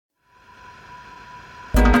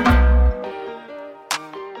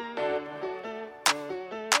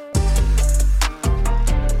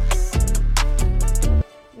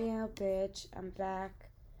bitch. I'm back.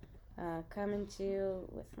 Coming to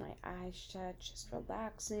with my eyes shut, just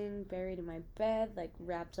relaxing, buried in my bed, like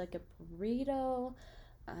wrapped like a burrito.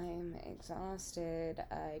 I'm exhausted.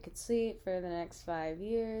 I could sleep for the next 5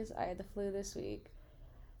 years. I had the flu this week.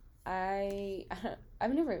 I've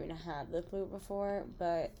never even had the flu before,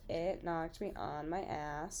 but it knocked me on my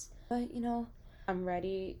ass. But I'm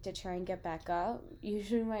ready to try and get back up.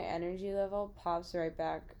 Usually my energy level pops right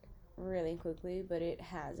back really quickly, but it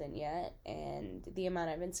hasn't yet, and the amount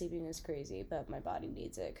I've been sleeping is crazy, but my body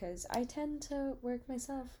needs it because I tend to work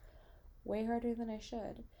myself way harder than I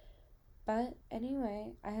should. But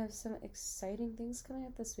anyway, I have some exciting things coming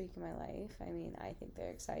up this week in my life. I mean, I think they're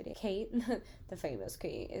exciting. Kate, the famous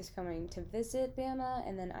Kate, is coming to visit Bama,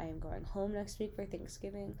 and then I am going home next week for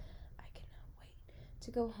Thanksgiving. I cannot wait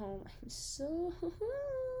to go home. I'm so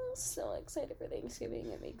excited for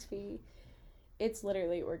Thanksgiving. It's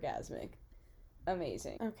literally orgasmic.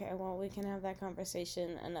 Amazing. Okay, well, we can have that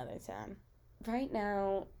conversation another time. Right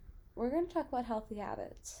now, we're going to talk about healthy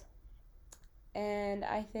habits. And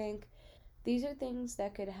I think these are things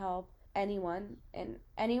that could help anyone, and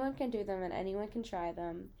anyone can do them and anyone can try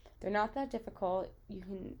them. They're not that difficult. You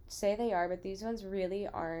can say they are, but these ones really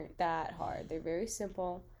aren't that hard. They're very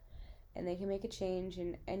simple, and they can make a change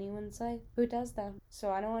in anyone's life who does them. So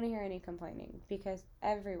I don't want to hear any complaining, because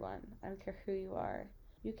everyone, I don't care who you are,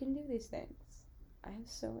 you can do these things. I have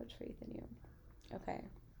so much faith in you. Okay.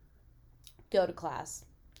 Go to class.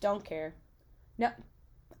 Don't care. No.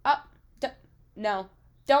 No.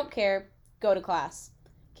 Don't care. Go to class.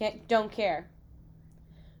 Don't care.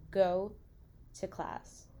 Go to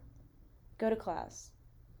class. Go to class.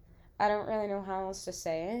 I don't really know how else to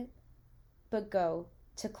say it, but go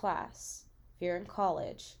to class. If you're in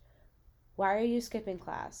college, why are you skipping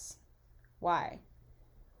class? Why?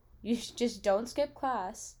 You just don't skip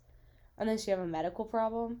class unless you have a medical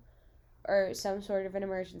problem or some sort of an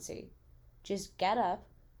emergency. Just get up,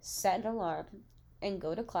 set an alarm, and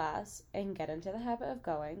go to class and get into the habit of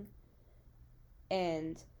going.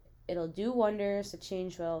 And it'll do wonders. The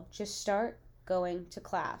change will. Just start going to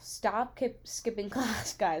class. Stop skipping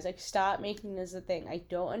class, guys. Like, stop making this a thing. I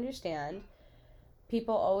don't understand.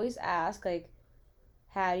 People always ask, like,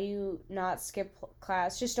 how do you not skip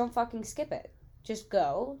class? Just don't fucking skip it. Just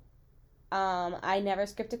go. I never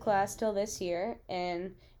skipped a class till this year.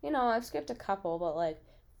 And, I've skipped a couple, but, like,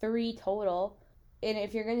 3 total. And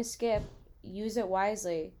if you're going to skip, use it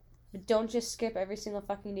wisely. But don't just skip every single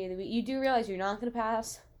fucking day of the week. You do realize you're not going to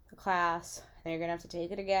pass the class, and you're going to have to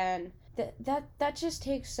take it again. That just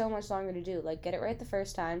takes so much longer to do. Like, get it right the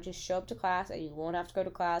first time. Just show up to class, and you won't have to go to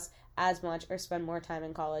class as much or spend more time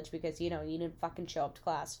in college because, you didn't fucking show up to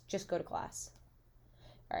class. Just go to class.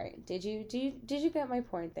 Alright, did you get my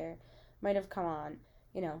point there? Might have come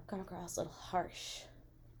across a little harsh,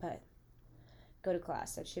 but go to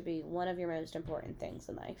class. That should be one of your most important things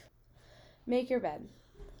in life. Make your bed.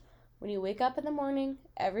 When you wake up in the morning,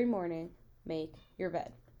 every morning, make your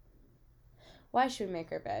bed. Why should we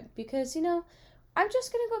make our bed? Because, I'm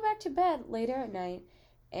just going to go back to bed later at night,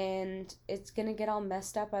 and it's going to get all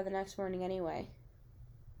messed up by the next morning anyway.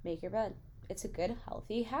 Make your bed. It's a good,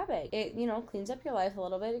 healthy habit. It, cleans up your life a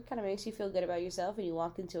little bit. It kind of makes you feel good about yourself when you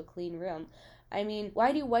walk into a clean room. I mean,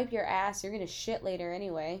 why do you wipe your ass? You're going to shit later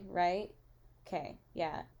anyway, right? Okay,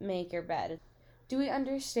 yeah, make your bed. Do we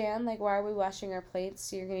understand, like, why are we washing our plates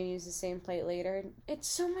so you're going to use the same plate later? It's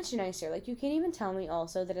so much nicer. Like, you can't even tell me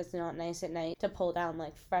also that it's not nice at night to pull down,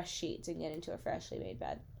 like, fresh sheets and get into a freshly made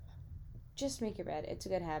bed. Just make your bed. It's a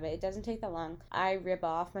good habit. It doesn't take that long. I rip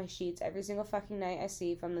off my sheets every single fucking night I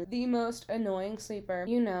see from the most annoying sleeper.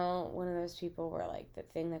 One of those people where, like, the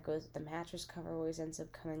thing that goes, the mattress cover always ends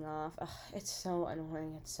up coming off. Ugh, it's so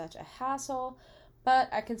annoying. It's such a hassle. But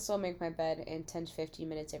I can still make my bed in 10 to 15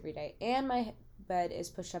 minutes every day. And my bed is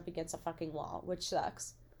pushed up against a fucking wall, which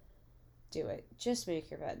sucks. Do it. Just make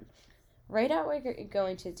your bed. Write out what you're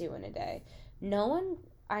going to do in a day. No one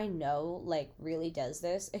I know, like, really does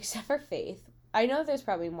this, except for Faith. I know there's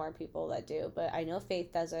probably more people that do, but I know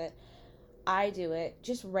Faith does it. I do it.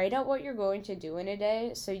 Just write out what you're going to do in a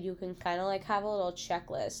day so you can kind of, like, have a little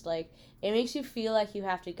checklist. Like, it makes you feel like you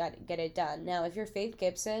have to get it done. Now, if you're Faith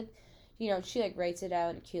Gibson, she, like, writes it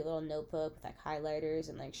out in a cute little notebook with, like, highlighters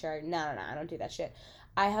and, like, No, I don't do that shit.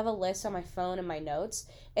 I have a list on my phone and my notes,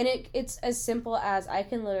 and it's as simple as I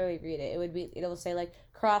can literally read it. It'll say, like,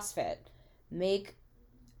 CrossFit, make,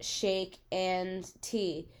 shake, and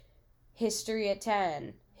tea, history at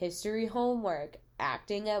 10, history homework,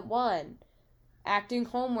 acting at 1, acting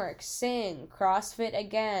homework, sing, CrossFit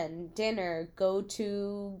again, dinner, go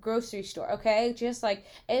to grocery store, okay? Just, like,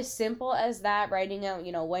 as simple as that, writing out,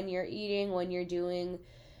 when you're eating, when you're doing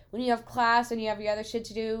when you have class and you have your other shit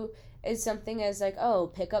to do, is something as like, oh,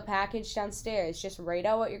 pick up package downstairs. Just write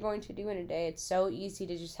out what you're going to do in a day. It's so easy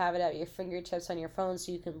to just have it at your fingertips on your phone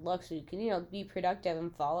so you can look, so you can, be productive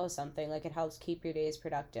and follow something. Like, it helps keep your days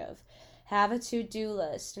productive. Have a to-do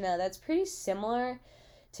list. Now, that's pretty similar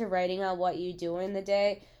to writing out what you do in the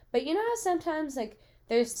day. But you know how sometimes, like,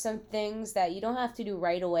 there's some things that you don't have to do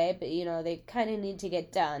right away, but, they kind of need to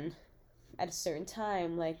get done at a certain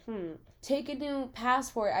time. Like, take a new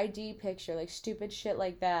passport ID picture, like stupid shit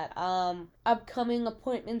like that. Upcoming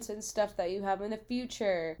appointments and stuff that you have in the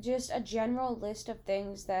future. Just a general list of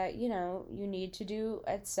things that, you need to do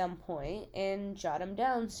at some point, and jot them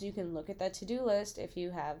down so you can look at that to-do list if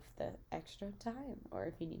you have the extra time, or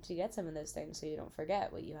if you need to get some of those things so you don't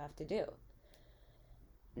forget what you have to do.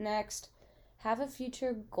 Next, have a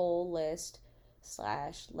future goal list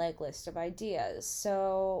 / leg list of ideas.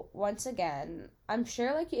 So once again, I'm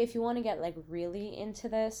sure like if you want to get like really into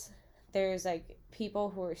this, there's like people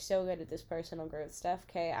who are so good at this personal growth stuff.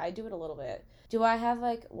 Okay, I do it a little bit. Do I have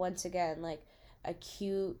like, once again, like a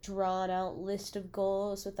cute drawn out list of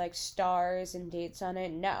goals with like stars and dates on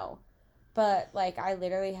it? No. But like, I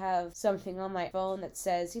literally have something on my phone that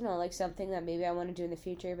says, like something that maybe I want to do in the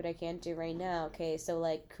future but I can't do right now. Okay, so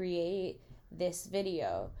like create this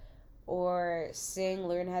video, or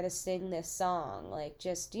learn how to sing this song. Like,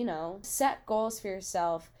 just, set goals for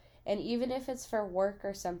yourself. And even if it's for work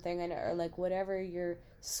or something, or like whatever your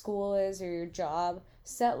school is or your job,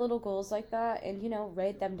 set little goals like that and,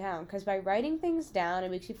 write them down. Because by writing things down,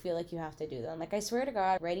 it makes you feel like you have to do them. Like, I swear to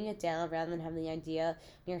God, writing it down rather than having the idea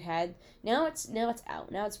in your head, now it's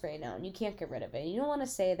out. Now it's written out and you can't get rid of it. You don't want to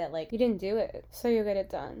say that, like, you didn't do it, so you get it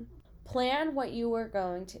done. Plan what you are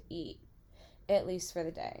going to eat, at least for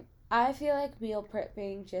the day. I feel like meal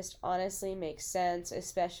prepping just honestly makes sense,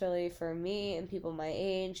 especially for me and people my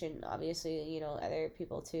age, and obviously, other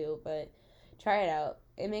people too, but try it out.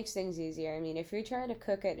 It makes things easier. I mean, if you're trying to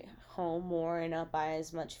cook at home more and not buy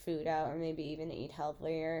as much food out, or maybe even eat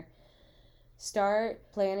healthier, start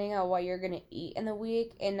planning out what you're going to eat in the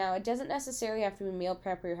week. And now, it doesn't necessarily have to be meal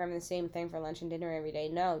prep where you're having the same thing for lunch and dinner every day.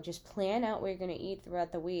 No, just plan out what you're going to eat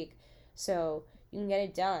throughout the week so you can get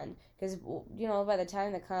it done. Because, by the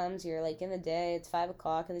time that comes, you're, like, in the day, it's 5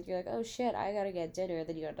 o'clock, and then you're like, oh, shit, I gotta get dinner.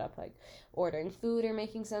 Then you end up, like, ordering food or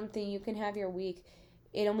making something. You can have your week.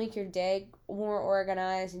 It'll make your day more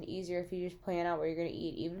organized and easier if you just plan out what you're gonna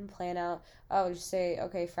eat. Even plan out, just say,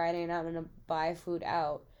 okay, Friday night, I'm gonna buy food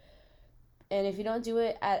out. And if you don't do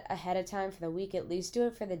it ahead of time for the week, at least do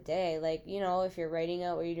it for the day. Like, if you're writing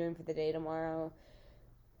out what you're doing for the day tomorrow,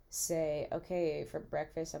 say, okay, for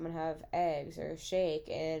breakfast I'm gonna have eggs or shake,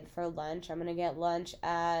 and for lunch I'm gonna get lunch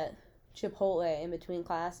at Chipotle in between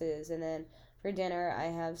classes, and then for dinner I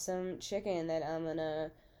have some chicken that I'm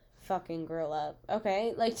gonna fucking grill up.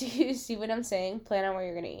 Okay, like, do you see what I'm saying? Plan on what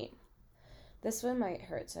you're gonna eat. This one might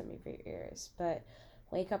hurt some of your ears, but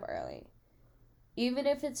wake up early. Even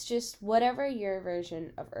if it's just whatever your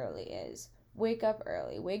version of early is. Wake up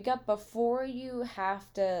early. Wake up before you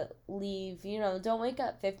have to leave. Don't wake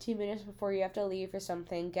up 15 minutes before you have to leave for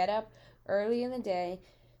something. Get up early in the day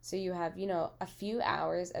so you have, a few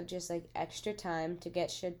hours of just, like, extra time to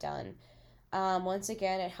get shit done. Once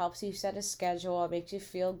again, it helps you set a schedule. It makes you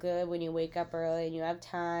feel good when you wake up early and you have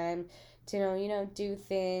time to, do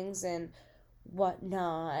things and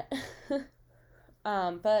whatnot.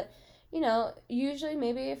 But usually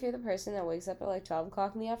maybe if you're the person that wakes up at like 12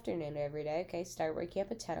 o'clock in the afternoon every day, okay, start waking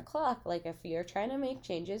up at 10 o'clock. Like, if you're trying to make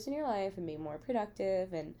changes in your life and be more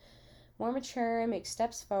productive and more mature and make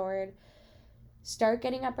steps forward, start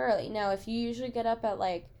getting up early. Now, if you usually get up at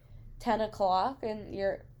like 10 o'clock and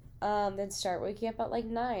you're, then start waking up at like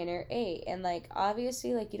 9 or 8. And like,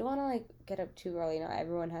 obviously, like, you don't want to like get up too early. Not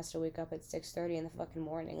everyone has to wake up at 6:30 in the fucking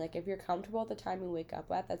morning. Like, if you're comfortable at the time you wake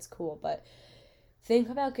up at, that's cool. But think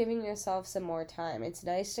about giving yourself some more time. It's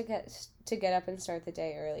nice to get up and start the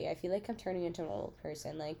day early. I feel like I'm turning into an old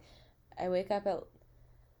person. Like, I wake up at,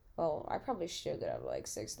 I probably should get up at like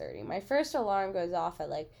 6:30. My first alarm goes off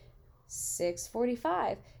at like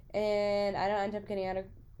 6:45, and I don't end up getting out of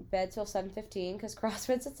bed till 7:15 because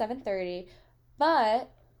CrossFit's at 7:30.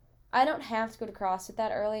 But I don't have to go to CrossFit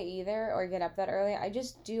that early either, or get up that early. I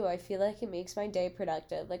just do. I feel like it makes my day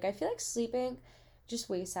productive. Like, I feel like sleeping just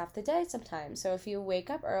wastes half the day sometimes. So if you wake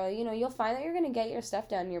up early, you'll find that you're going to get your stuff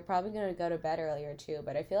done. You're probably going to go to bed earlier too.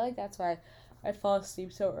 But I feel like that's why I fall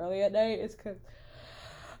asleep so early at night. It's because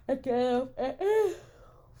I get up.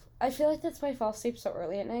 I feel like that's why I fall asleep so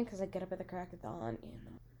early at night, because I get up at the crack of dawn.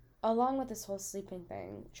 Along with this whole sleeping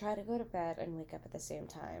thing, try to go to bed and wake up at the same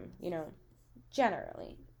time.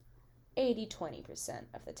 Generally 80-20%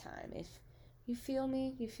 of the time. If You feel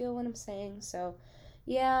me? You feel what I'm saying? So,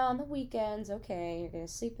 yeah, on the weekends, okay, you're gonna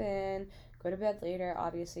sleep in, go to bed later.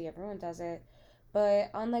 Obviously, everyone does it.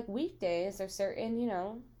 But on like weekdays, there's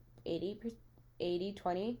certain, 80, 80,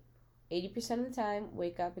 20, 80% of the time,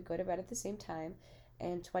 wake up and go to bed at the same time,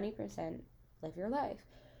 and 20% live your life.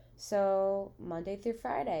 So, Monday through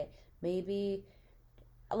Friday, maybe,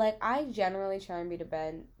 like, I generally try and be to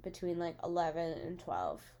bed between like 11 and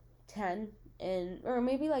 12, 10 and, or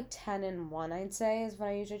maybe like 10 and 1, I'd say, is when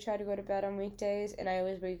I usually try to go to bed on weekdays, and I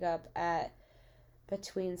always wake up at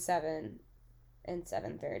between 7 and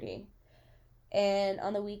 7:30. And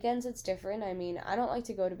on the weekends, it's different. I mean, I don't like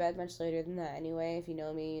to go to bed much later than that anyway. If you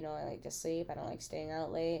know me, I like to sleep. I don't like staying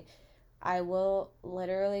out late. I will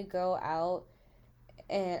literally go out,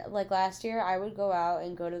 and like last year, I would go out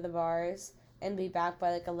and go to the bars and be back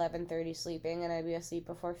by like 11:30 sleeping, and I'd be asleep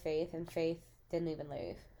before Faith, and Faith didn't even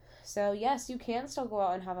leave. So, yes, you can still go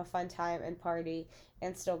out and have a fun time and party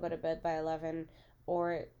and still go to bed by 11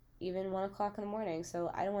 or even 1 o'clock in the morning.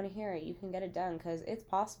 So, I don't want to hear it. You can get it done because it's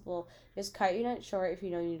possible. Just cut your night short if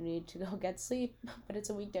you know you need to go get sleep, but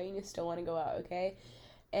it's a weekday and you still want to go out, okay?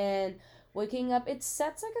 And waking up, it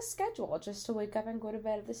sets like a schedule just to wake up and go to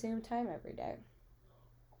bed at the same time every day.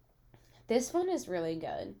 This one is really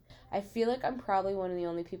good. I feel like I'm probably one of the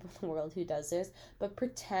only people in the world who does this, but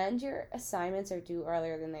pretend your assignments are due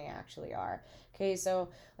earlier than they actually are. Okay, so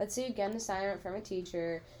let's say you get an assignment from a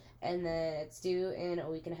teacher, and then it's due in a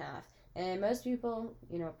week and a half. And most people,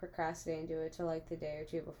 procrastinate and do it till like the day or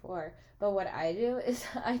two before. But what I do is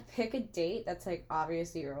I pick a date that's like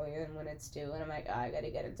obviously earlier than when it's due, and I'm like, oh, I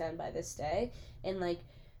gotta get it done by this day. And like,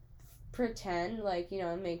 pretend, like,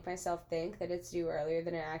 make myself think that it's due earlier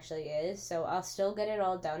than it actually is. So I'll still get it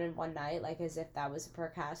all done in one night, like as if that was a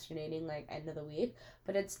procrastinating, like, end of the week.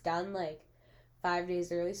 But it's done, like, 5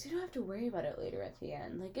 days early, so you don't have to worry about it later at the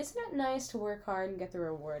end. Like, isn't it nice to work hard and get the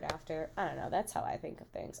reward after? I don't know. That's how I think of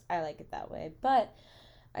things. I like it that way. But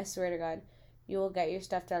I swear to God, you will get your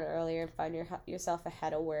stuff done earlier and find yourself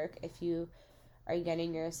ahead of work if you are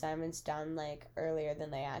getting your assignments done, like, earlier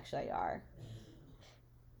than they actually are.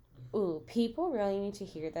 Ooh, people really need to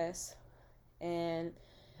hear this, and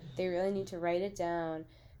they really need to write it down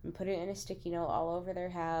and put it in a sticky note all over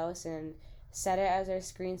their house and set it as their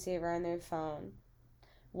screensaver on their phone.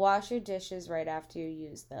 Wash your dishes right after you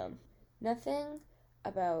use them. Nothing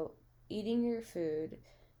about eating your food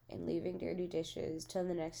and leaving dirty dishes till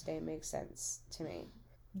the next day makes sense to me.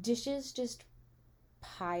 Dishes just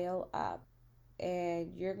pile up,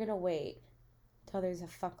 and you're gonna wait till there's a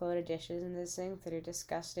fuckload of dishes in this sink that are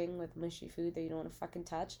disgusting with mushy food that you don't want to fucking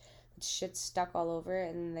touch. That shit's stuck all over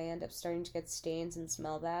it, and then they end up starting to get stains and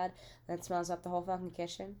smell bad. That smells up the whole fucking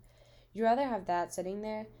kitchen. You'd rather have that sitting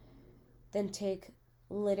there than take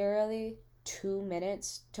literally 2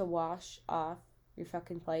 minutes to wash off your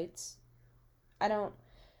fucking plates. I don't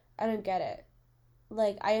get it.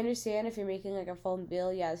 Like, I understand if you're making, like, a full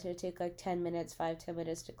meal, yeah, it's gonna take, like, 10 minutes, 5-10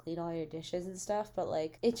 minutes to clean all your dishes and stuff, but,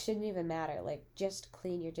 like, it shouldn't even matter. Like, just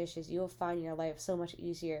clean your dishes. You'll find your life so much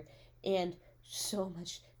easier and so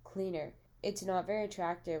much cleaner. It's not very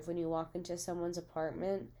attractive when you walk into someone's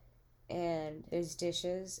apartment and there's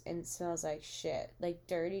dishes and it smells like shit. Like,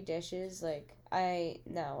 dirty dishes, like, I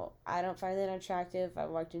don't find that attractive. I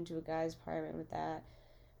walked into a guy's apartment with that.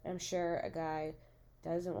 I'm sure a guy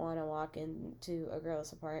doesn't want to walk into a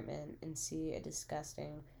girl's apartment and see a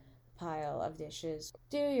disgusting pile of dishes.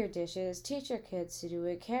 Do your dishes. Teach your kids to do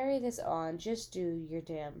it. Carry this on. Just do your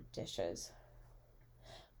damn dishes.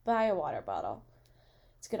 Buy a water bottle.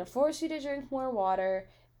 It's going to force you to drink more water.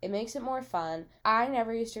 It makes it more fun. I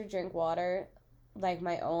never used to drink water like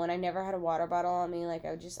my own. I never had a water bottle on me. Like,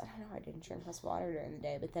 I don't know, I didn't drink much water during the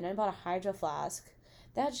day. But then I bought a Hydro Flask.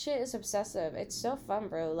 That shit is obsessive. It's so fun,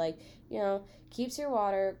 bro. Like, keeps your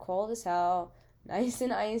water cold as hell, nice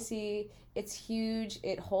and icy. It's huge.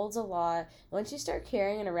 It holds a lot. Once you start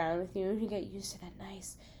carrying it around with you, you get used to that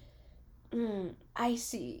nice,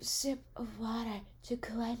 icy sip of water to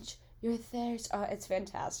quench your thirst. Oh, it's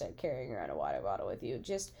fantastic carrying around a water bottle with you.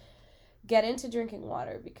 Just get into drinking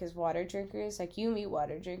water, because water drinkers, like, you meet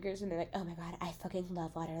water drinkers and they're like, oh my god, I fucking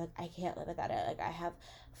love water. Like, I can't live without it. Like, I have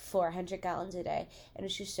 400 gallons a day and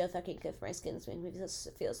it's just so fucking good for my skin. It's making me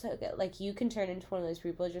feel so good. Like, you can turn into one of those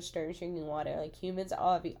people who just start drinking water. Like, humans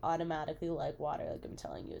automatically like water. Like, I'm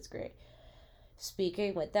telling you, it's great.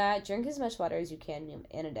 Speaking with that, drink as much water as you can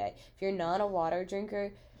in a day. If you're not a water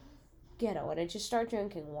drinker, get on it. Just start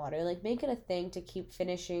drinking water. Like, make it a thing to keep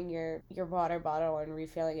finishing your water bottle and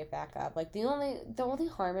refilling it back up. Like, the only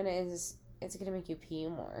harm in it is it's gonna make you pee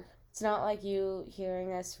more. It's not like you hearing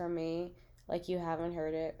this from me, like you haven't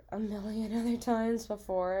heard it a million other times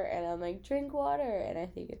before, and I'm like, drink water, and I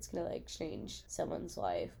think it's gonna like change someone's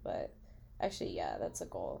life. But actually, yeah, that's a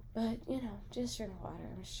goal. But just drink water.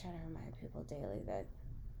 I'm just trying to remind people daily that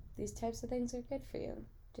these types of things are good for you.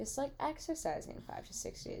 Just like exercising 5 to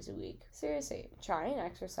 6 days a week. Seriously, try and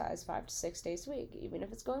exercise 5 to 6 days a week, even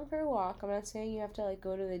if it's going for a walk. I'm not saying you have to like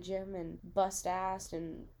go to the gym and bust ass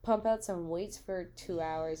and pump out some weights for 2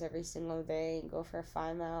 hours every single day and go for a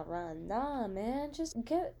 5-mile run. Nah, man, just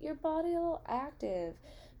get your body a little active.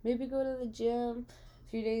 Maybe go to the gym a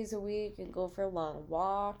few days a week and go for long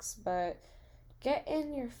walks, but get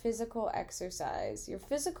in your physical exercise, your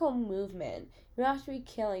physical movement. You don't have to be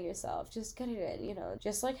killing yourself. Just get it in,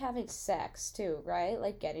 Just like having sex, too, right?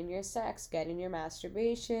 Like getting your sex, getting your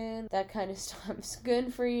masturbation. That kind of stuff's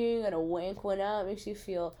good for you. And a wank one out makes you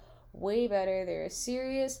feel way better.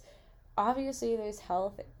 Obviously, there's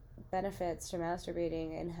health benefits to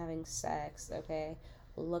masturbating and having sex, okay?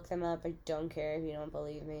 Look them up. I don't care if you don't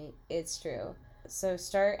believe me. It's true. So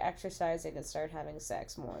start exercising and start having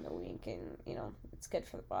sex more in the week, and it's good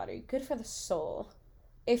for the body, good for the soul.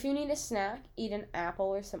 If you need a snack, eat an apple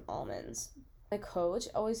or some almonds. My coach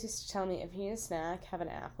always used to tell me, if you need a snack, have an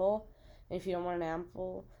apple, and if you don't want an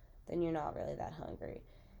apple, then you're not really that hungry.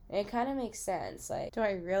 And it kind of makes sense. Like, do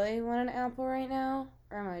I really want an apple right now,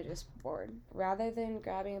 or am I just bored? Rather than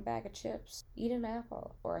grabbing a bag of chips, eat an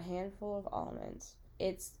apple or a handful of almonds.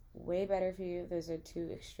 It's way better for you. Those are 2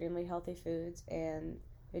 extremely healthy foods, and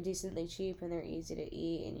they're decently cheap, and they're easy to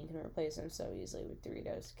eat, and you can replace them so easily with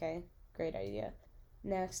Doritos, okay? Great idea.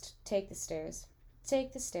 Next, take the stairs.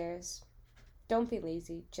 Take the stairs. Don't be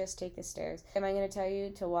lazy. Just take the stairs. Am I going to tell you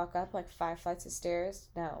to walk up like 5 flights of stairs?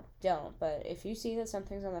 No, don't. But if you see that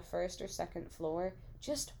something's on the 1st or 2nd floor,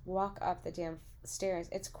 just walk up the damn stairs.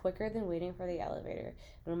 It's quicker than waiting for the elevator.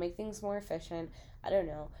 It'll make things more efficient. I don't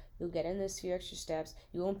know. You'll get in those few extra steps.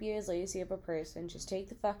 You won't be as lazy of a person. Just take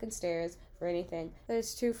the fucking stairs for anything.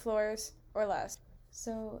 There's 2 floors or less.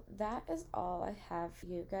 So that is all I have for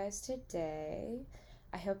you guys today.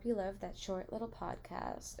 I hope you loved that short little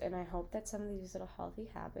podcast, and I hope that some of these little healthy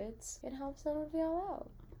habits can help some of y'all out.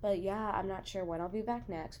 But yeah, I'm not sure when I'll be back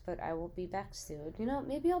next, but I will be back soon.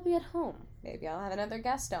 Maybe I'll be at home. Maybe I'll have another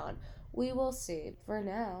guest on. We will see. For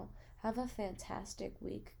now, have a fantastic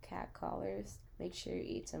week, cat callers. Make sure you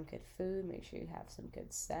eat some good food. Make sure you have some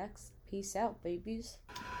good sex. Peace out, babies.